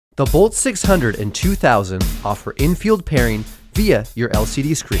The Bolt 600 and 2000 offer in-field pairing via your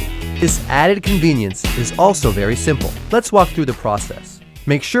LCD screen. This added convenience is also very simple. Let's walk through the process.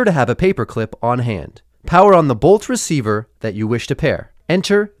 Make sure to have a paper clip on hand. Power on the Bolt receiver that you wish to pair.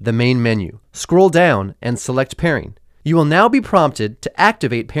 Enter the main menu. Scroll down and select pairing. You will now be prompted to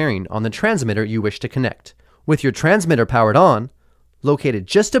activate pairing on the transmitter you wish to connect. With your transmitter powered on, located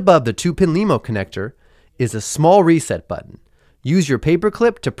just above the 2-pin LEMO connector is a small reset button. Use your paper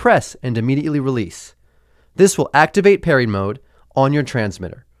clip to press and immediately release. This will activate pairing mode on your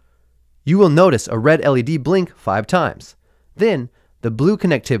transmitter. You will notice a red LED blink 5 times. Then, the blue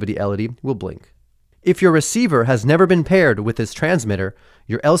connectivity LED will blink. If your receiver has never been paired with this transmitter,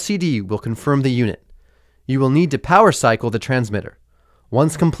 your LCD will confirm the unit. You will need to power cycle the transmitter.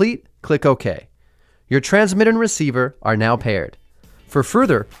 Once complete, click OK. Your transmitter and receiver are now paired. For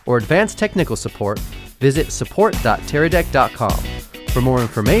further or advanced technical support, visit support.teradek.com. For more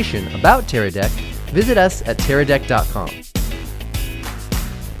information about Teradek, visit us at teradek.com.